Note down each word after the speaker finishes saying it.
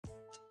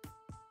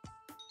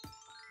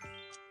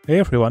Hey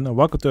everyone, and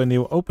welcome to a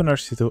new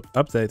OpenRCT2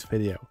 update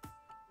video.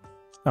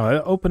 Now,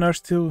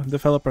 OpenRCT2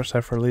 developers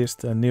have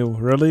released a new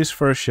release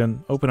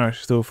version,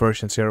 OpenRCT2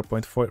 version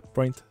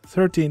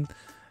 0.4.13,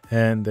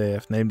 and they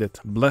have named it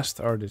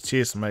Blessed Are the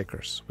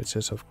Cheesemakers, which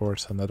is of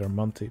course another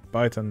Monty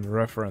Python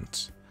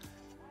reference.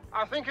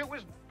 I think it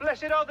was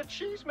Blessed Are the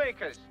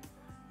Cheesemakers.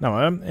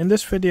 Now, in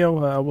this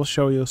video I will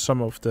show you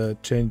some of the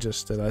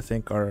changes that I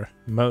think are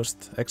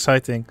most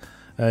exciting.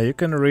 You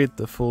can read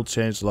the full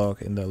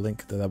changelog in the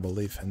link that I will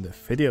leave in the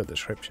video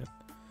description.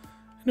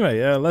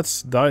 Anyway,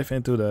 let's dive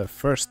into the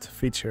first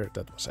feature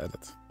that was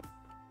added.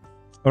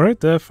 Alright,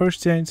 the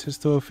first change is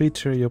to a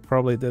feature you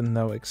probably didn't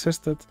know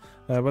existed,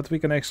 but we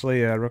can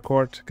actually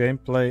record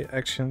gameplay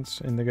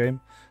actions in the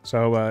game.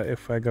 So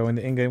if I go in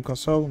the in-game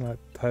console and I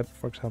type,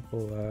 for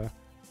example,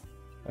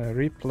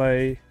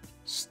 replay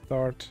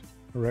start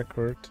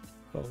record,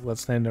 well,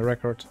 let's name the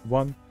record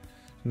 1.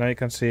 Now you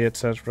can see it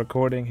says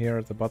recording here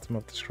at the bottom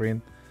of the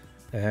screen,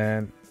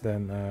 and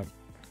then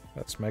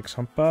let's make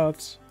some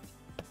paths.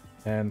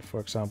 And for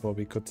example,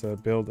 we could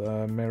build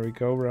a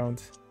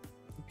merry-go-round.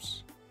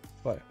 Oops.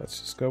 Right,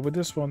 let's just go with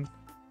this one.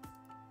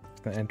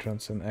 The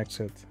entrance and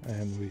exit,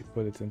 and we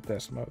put it in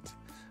test mode.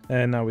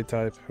 And now we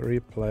type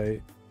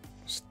replay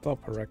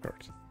stop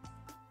record.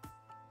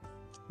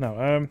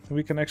 Now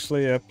we can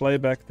actually play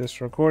back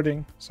this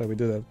recording. So we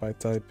do that by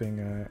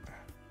typing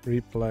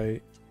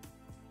replay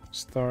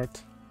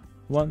start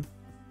 1.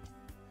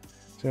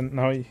 So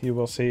now you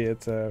will see it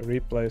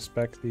replays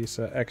back these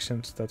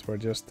actions that were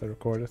just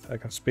recorded. I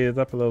can speed it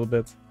up a little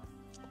bit,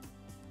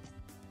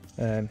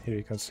 and here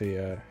you can see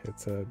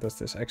it does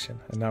this action,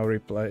 and now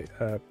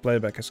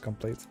playback is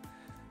complete.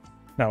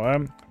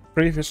 Now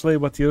previously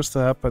what used to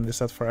happen is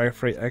that for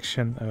every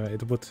action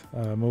it would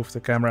move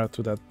the camera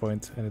to that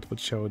point, and it would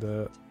show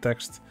the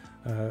text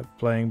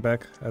playing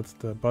back at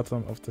the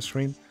bottom of the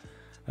screen.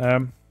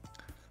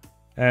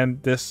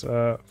 And this,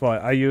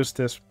 I use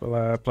this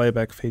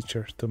playback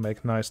feature to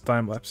make nice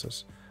time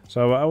lapses.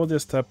 So I will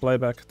just play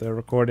back the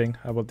recording.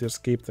 I will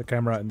just keep the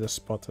camera in this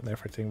spot, and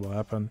everything will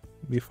happen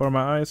before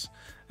my eyes.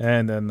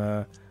 And then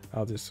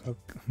I'll just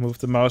move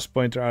the mouse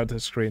pointer out of the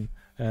screen.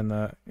 And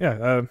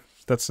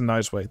that's a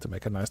nice way to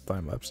make a nice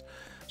time lapse.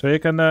 So you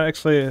can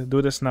actually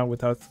do this now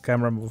without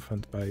camera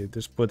movement by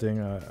just putting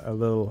a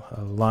little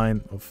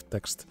line of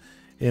text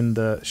in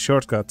the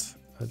shortcut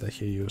that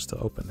you use to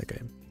open the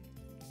game.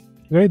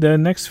 Okay, the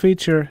next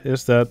feature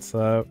is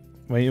that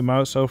when you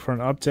mouse over an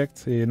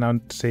object, you now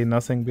see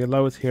nothing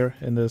below it here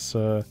in this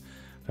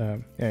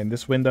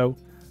window.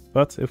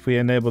 But if we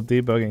enable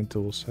debugging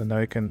tools, and now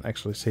you can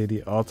actually see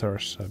the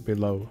authors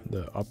below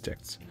the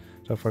objects.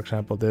 So for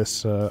example,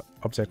 this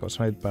object was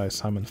made by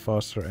Simon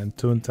Foster and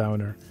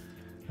Toontowner,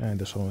 and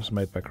this one was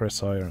made by Chris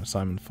Sawyer and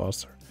Simon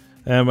Foster.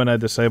 And when I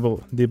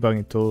disable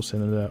debugging tools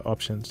in the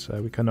options,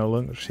 we can no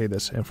longer see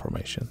this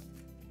information.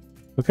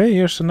 Okay,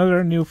 here's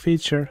another new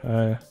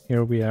feature.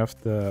 Here we have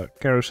the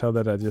carousel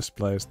that I just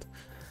placed.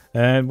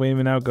 And when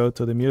we now go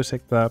to the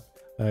music tab,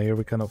 here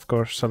we can of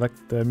course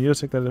select the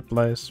music that it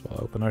plays.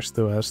 Well,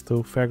 OpenRCT2 has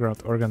 2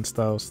 fairground organ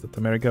styles that the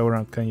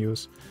merry-go-round can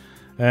use.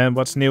 And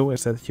what's new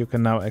is that you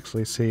can now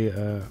actually see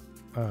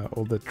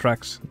all the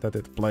tracks that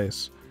it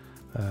plays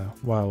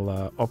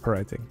while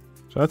operating.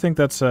 So I think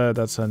that's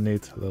a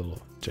neat little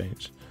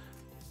change.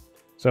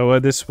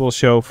 So this will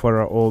show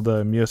for all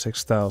the music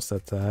styles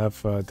that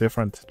have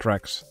different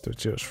tracks to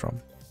choose from.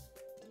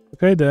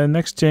 Okay, the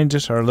next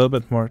changes are a little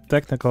bit more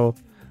technical.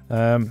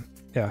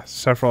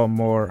 Several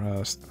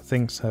more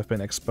things have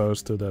been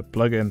exposed to the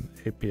plugin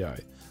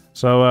API.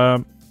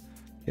 So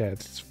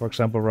it's for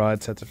example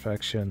ride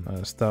satisfaction,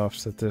 staff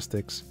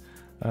statistics.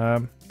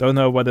 Don't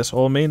know what this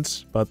all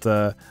means, but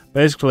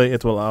basically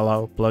it will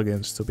allow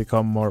plugins to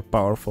become more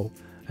powerful,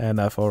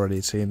 and I've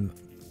already seen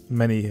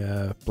many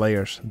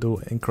players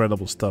do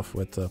incredible stuff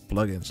with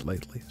plugins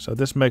lately, so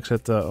this makes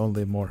it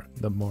only more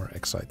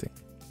exciting.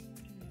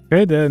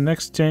 Okay, the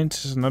next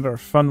change is another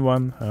fun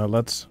one.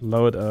 Let's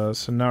load a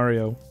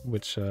scenario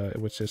which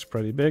is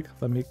pretty big.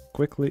 Let me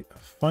quickly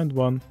find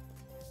one.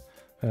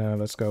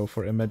 Let's go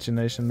for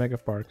Imagination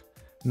Megapark.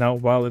 Now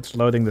while it's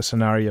loading the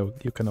scenario,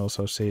 you can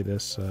also see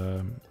this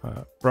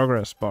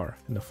progress bar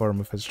in the form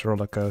of its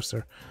roller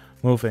coaster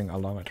moving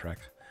along a track,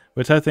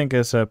 which I think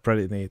is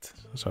pretty neat.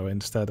 So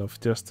instead of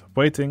just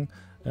waiting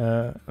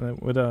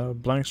with a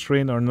blank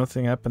screen or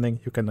nothing happening,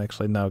 you can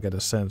actually now get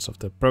a sense of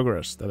the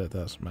progress that it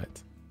has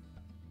made.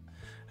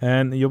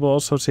 And you will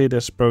also see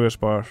this progress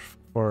bar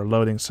for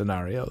loading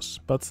scenarios,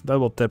 but that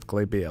will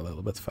typically be a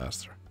little bit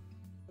faster.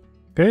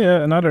 Okay,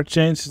 another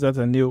change is that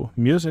a new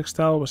music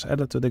style was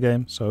added to the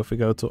game. So if we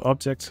go to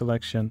object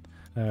selection,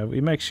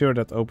 we make sure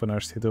that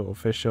OpenRCT2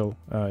 official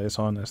is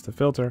on as the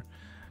filter.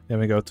 Then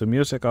we go to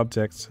music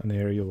objects, and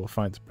here you will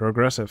find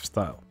progressive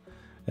style.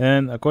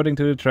 And according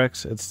to the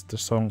tracks, it's the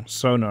song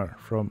Sonar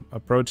from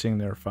Approaching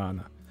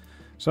Nirvana.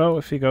 So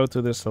if you go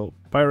to this little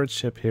pirate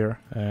ship here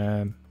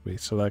and we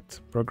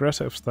select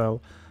progressive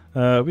style,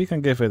 we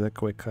can give it a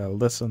quick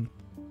listen.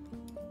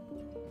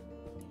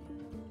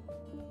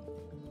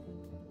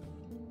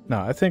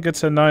 Now, I think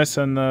it's a nice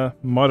and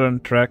modern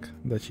track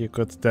that you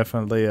could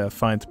definitely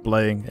find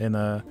playing in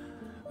a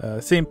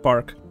theme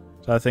park.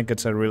 So I think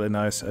it's a really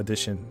nice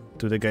addition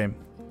to the game.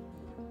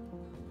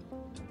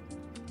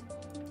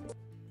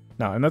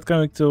 Now, I'm not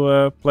going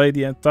to play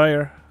the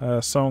entire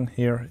song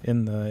here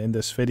in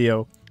this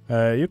video.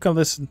 You can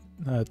listen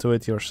to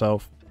it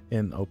yourself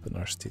in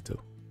OpenRCT2.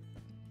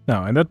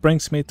 Now, and that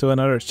brings me to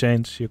another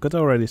change. You could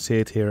already see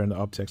it here in the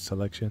object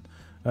selection.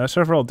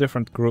 Several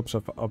different groups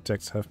of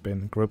objects have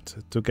been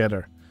grouped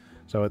together.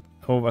 So it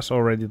was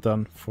already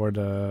done for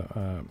the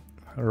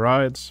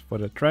rides, for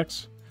the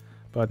tracks,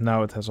 but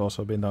now it has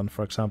also been done,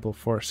 for example,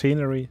 for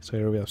scenery. So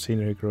here we have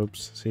scenery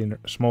groups,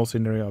 small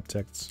scenery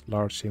objects,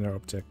 large scenery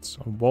objects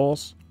on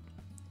walls.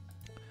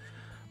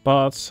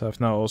 Paths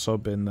have now also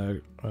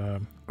been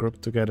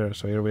grouped together.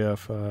 So here we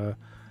have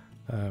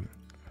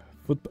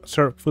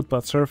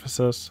footpath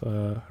surfaces,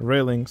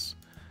 railings.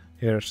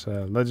 Here's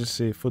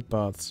legacy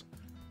footpaths,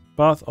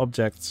 path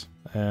objects,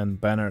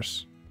 and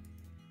banners.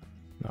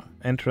 Now,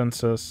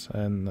 entrances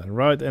and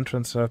ride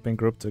entrances have been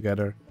grouped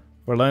together.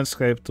 For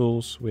landscape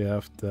tools, we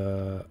have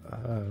the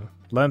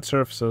land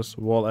surfaces,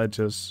 wall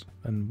edges,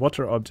 and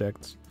water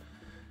objects.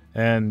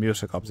 And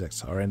music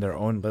objects are in their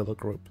own little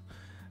group.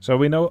 So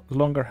we no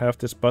longer have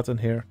this button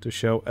here to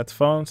show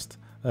advanced,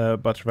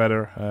 but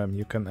rather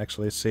you can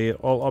actually see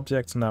all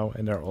objects now,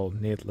 and they're all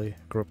neatly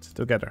grouped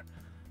together.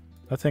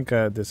 I think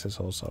this is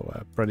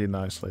also pretty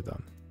nicely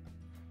done.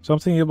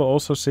 Something you will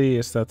also see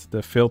is that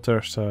the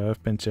filters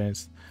have been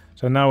changed.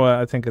 So now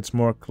I think it's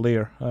more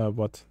clear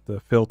what the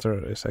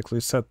filter is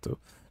actually set to.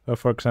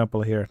 For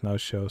example, here it now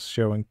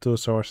showing two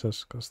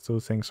sources because two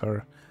things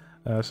are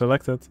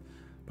selected.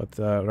 But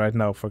right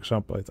now, for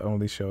example, it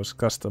only shows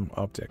custom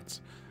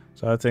objects.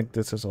 So I think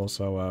this is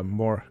also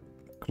more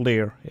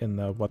clear in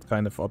what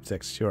kind of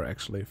objects you're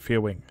actually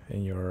viewing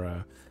in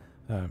your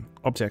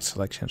object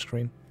selection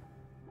screen.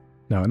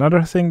 Now,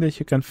 another thing that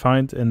you can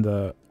find in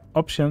the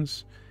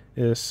options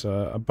is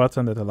a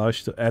button that allows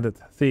you to edit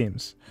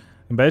themes.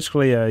 And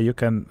basically you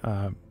can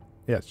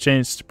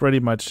change pretty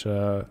much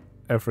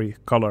every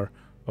color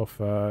of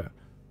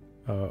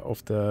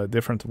the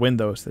different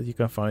windows that you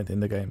can find in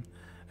the game.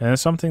 And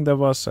something that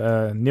was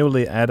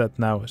newly added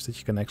now is that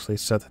you can actually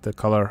set the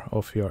color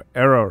of your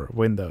error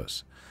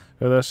windows.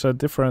 So there's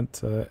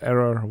different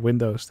error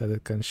windows that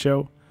it can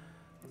show.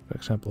 For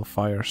example,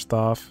 fire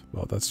staff.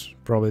 Well, that's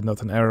probably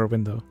not an error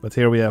window, but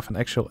here we have an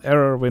actual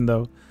error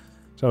window.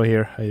 So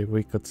here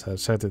we could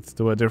set it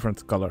to a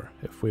different color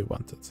if we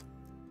wanted.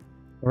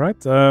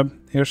 Alright,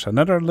 here's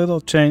another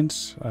little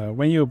change.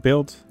 When you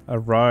build a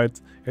ride,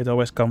 it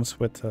always comes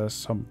with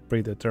some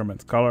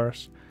predetermined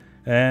colors.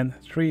 And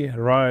 3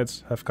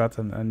 rides have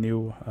gotten a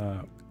new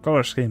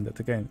color scheme that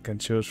the game can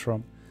choose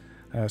from.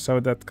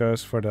 So that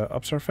goes for the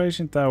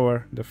observation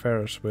tower, the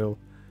Ferris wheel,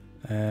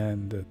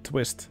 and the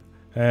twist.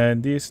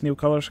 And these new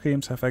color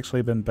schemes have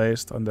actually been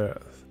based on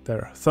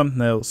their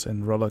thumbnails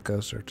in Roller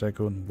Coaster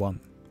Tycoon 1.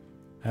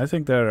 I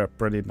think they're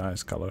pretty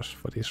nice colors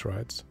for these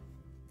rides.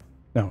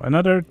 Now,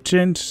 another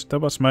change that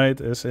was made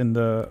is in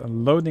the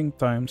loading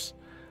times.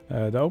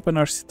 The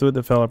OpenRCT2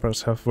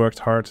 developers have worked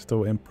hard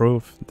to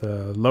improve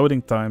the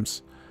loading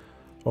times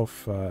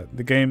of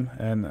the game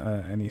and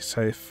any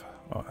save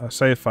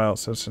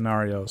files and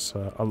scenarios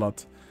a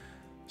lot.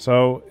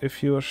 So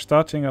if you're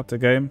starting up the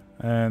game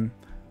and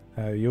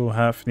you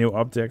have new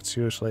objects,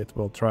 usually it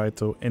will try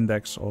to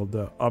index all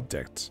the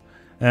objects.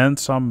 And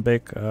some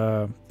big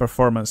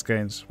performance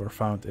gains were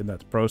found in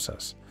that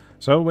process.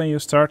 So when you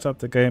start up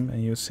the game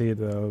and you see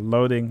the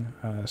loading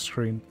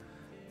screen,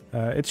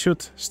 it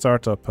should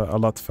start up a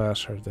lot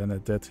faster than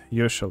it did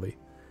usually.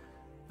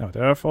 Now,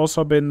 there have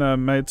also been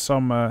made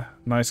some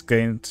nice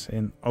gains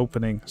in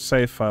opening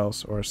save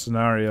files or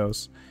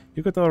scenarios.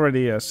 You could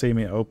already see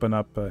me open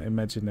up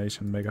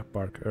Imagination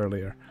Megapark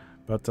earlier,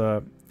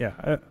 but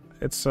yeah,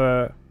 it's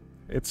a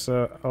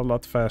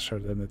lot faster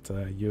than it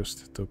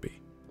used to be.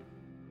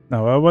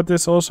 Now, what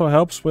this also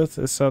helps with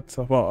is that,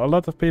 well, a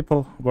lot of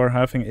people were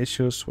having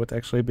issues with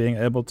actually being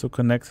able to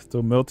connect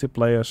to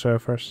multiplayer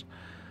servers.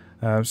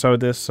 So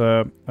this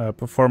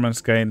performance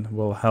gain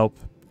will help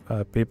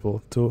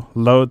people to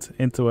load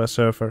into a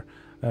server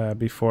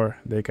before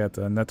they get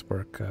a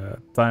network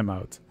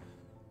timeout.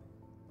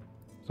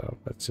 So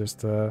let's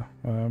just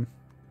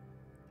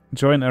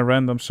join a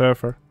random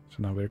server. So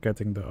now we're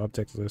getting the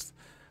object list.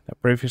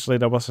 Previously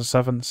there was a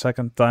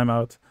 7-second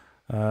timeout.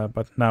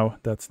 But now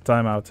that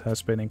timeout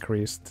has been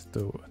increased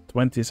to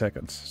 20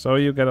 seconds. So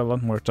you get a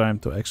lot more time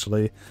to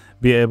actually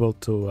be able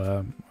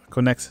to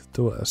connect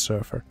to a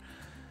server.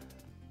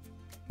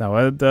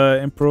 Now the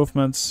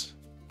improvements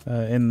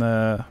in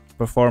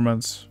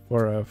performance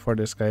for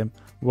this game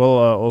will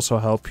also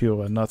help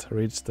you not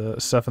reach the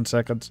 7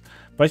 seconds.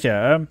 But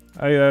yeah,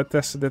 I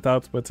tested it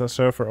out with a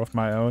server of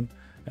my own,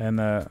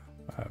 and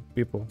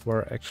people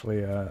were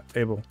actually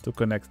able to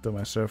connect to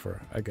my server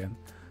again.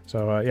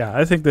 So yeah,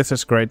 I think this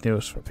is great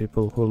news for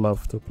people who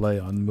love to play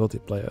on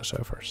multiplayer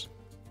servers.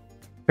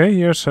 Okay,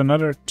 here's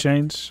another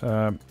change.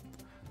 Well,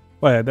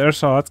 yeah,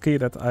 there's a hotkey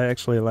that I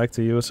actually like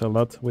to use a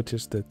lot, which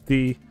is the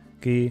T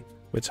key.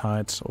 which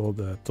hides all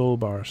the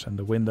toolbars and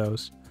the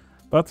windows.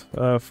 But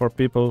for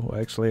people who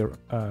actually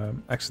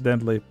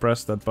accidentally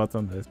press that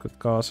button, it could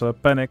cause a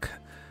panic,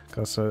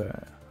 because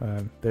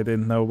they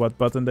didn't know what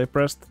button they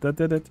pressed that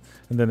did it,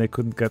 and then they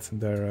couldn't get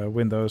their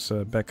windows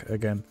back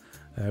again,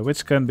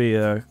 which can be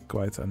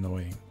quite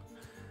annoying.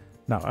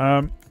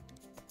 Now,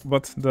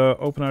 what the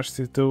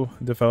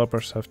OpenRCT2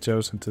 developers have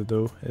chosen to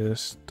do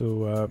is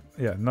to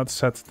not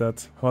set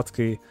that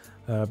hotkey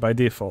by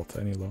default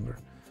any longer.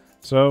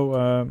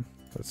 So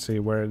let's see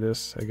where it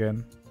is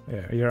again.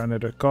 Yeah, here under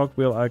the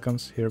cogwheel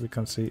icons, here we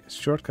can see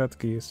shortcut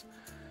keys.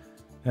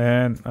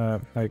 And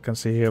now you can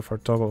see here for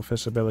toggle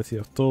visibility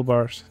of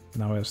toolbars,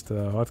 now has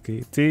the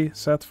hotkey T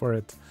set for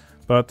it,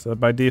 but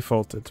by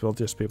default it will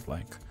just be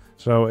blank.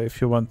 So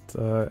if you want,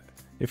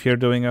 if you're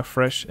doing a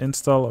fresh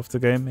install of the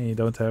game and you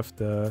don't have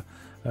the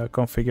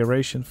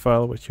configuration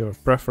file with your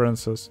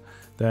preferences,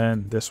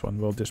 then this one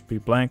will just be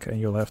blank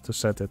and you'll have to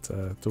set it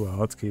to a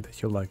hotkey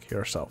that you like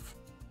yourself.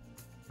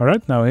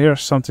 Alright, now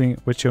here's something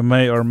which you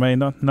may or may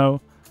not know,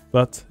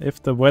 but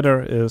if the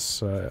weather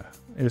is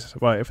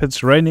well, if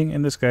it's raining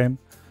in this game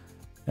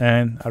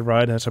and a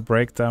ride has a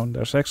breakdown,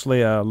 there's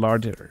actually a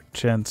larger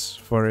chance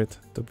for it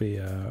to be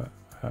a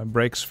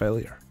brakes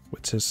failure,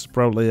 which is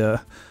probably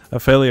a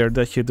failure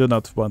that you do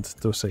not want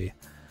to see.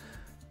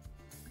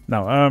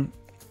 Now,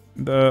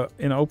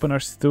 in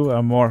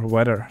OpenRCT2, more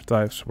weather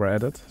types were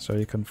added, so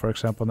you can, for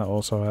example, now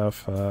also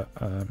have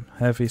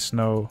heavy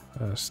snow,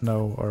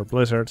 snow or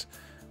blizzard,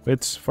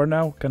 which for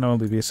now can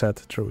only be set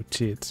through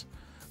cheats.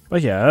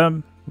 But yeah,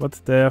 what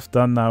they have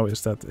done now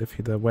is that if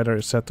the weather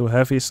is set to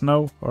heavy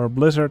snow or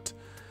blizzard,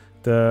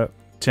 the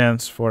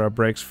chance for a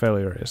brakes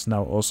failure is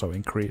now also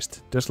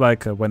increased, just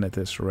like when it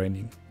is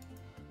raining.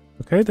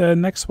 Okay, the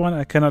next one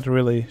I cannot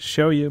really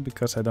show you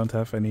because I don't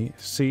have any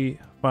C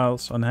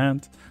files on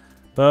hand,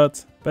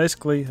 but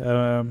basically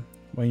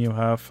when you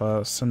have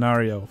a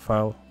scenario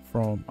file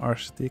from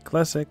RCT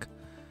Classic,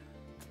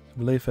 I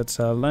believe it's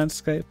a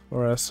landscape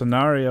or a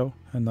scenario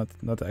and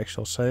not the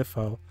actual save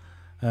file,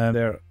 and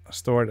they're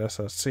stored as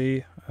a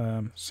C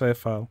save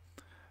file,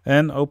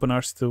 and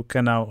OpenRCT2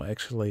 can now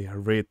actually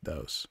read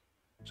those.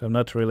 So I'm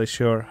not really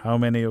sure how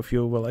many of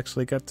you will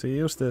actually get to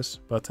use this,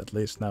 but at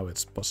least now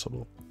it's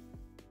possible.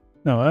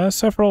 Now,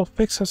 several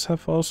fixes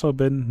have also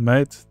been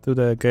made to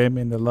the game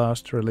in the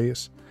last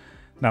release.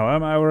 Now,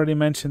 I already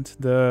mentioned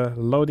the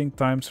loading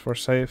times for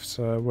saves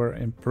were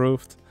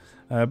improved.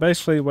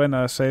 Basically, when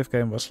a save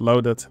game was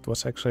loaded, it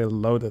was actually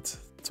loaded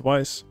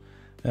twice,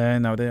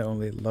 and now they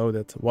only load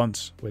it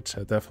once, which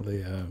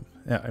definitely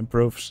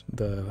improves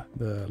the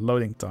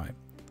loading time.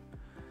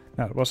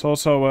 Now, there was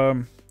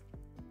also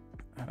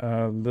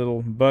a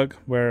little bug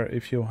where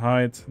if you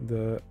hide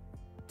the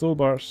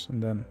toolbars,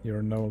 and then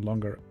you're no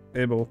longer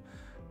able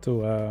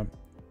to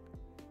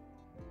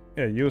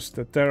use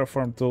the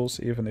terraform tools,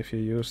 even if you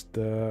use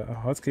the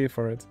hotkey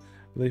for it.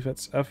 I believe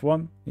it's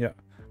F1, yeah.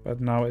 But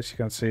now, as you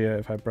can see,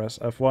 if I press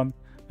F1,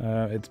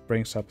 it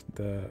brings up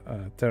the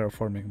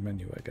terraforming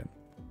menu again.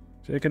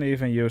 So you can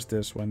even use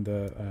this when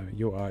the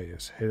UI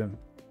is hidden.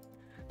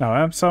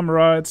 Now, some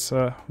rides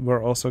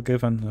were also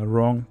given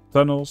wrong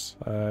tunnels.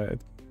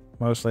 It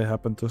mostly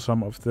happened to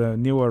some of the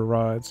newer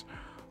rides,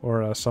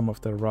 or some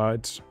of the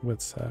rides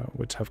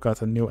which have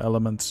gotten new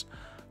elements,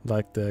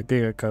 like the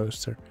Giga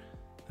Coaster.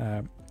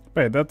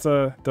 But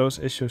those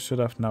issues should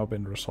have now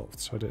been resolved,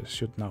 so they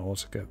should now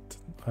also get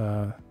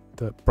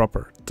the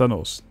proper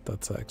tunnels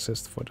that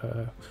exist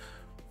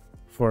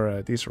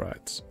for these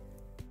rides.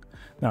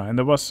 Now, and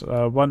there was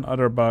one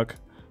other bug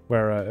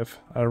where if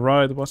a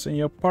ride was in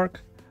your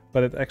park,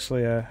 but it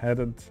actually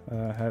hadn't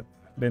had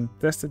been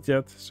tested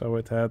yet, so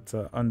it had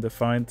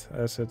undefined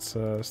as its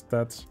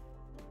stats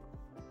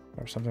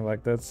or something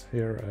like that.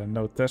 Here,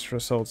 no test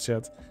results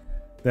yet.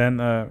 Then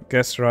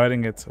guests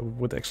riding it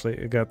would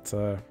actually get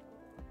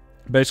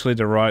basically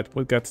the ride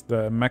would get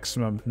the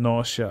maximum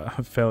nausea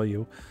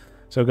value.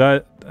 So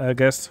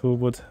guests who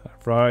would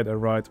ride a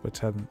ride which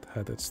hadn't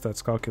had its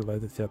stats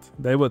calculated yet,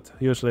 they would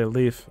usually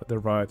leave the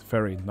ride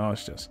very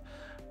nauseous.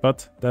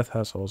 But that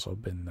has also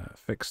been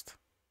fixed.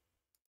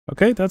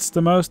 Okay, that's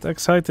the most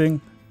exciting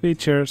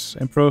features,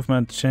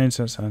 improvement,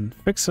 changes and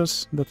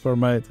fixes that were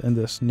made in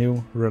this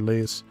new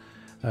release.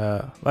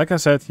 Like I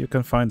said, you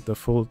can find the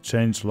full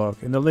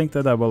changelog in the link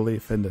that I will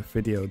leave in the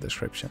video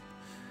description.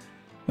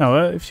 Now,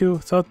 if you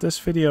thought this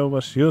video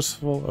was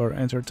useful or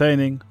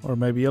entertaining, or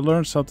maybe you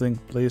learned something,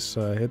 please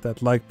hit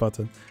that like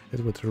button. It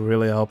would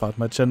really help out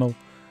my channel.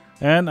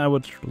 And I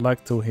would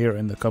like to hear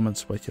in the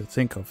comments what you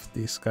think of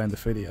these kind of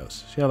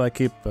videos. Shall I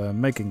keep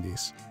making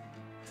these?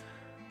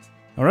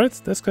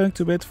 Alright, that's going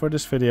to be it for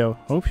this video.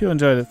 Hope you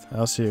enjoyed it.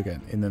 I'll see you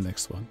again in the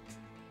next one.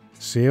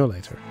 See you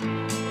later.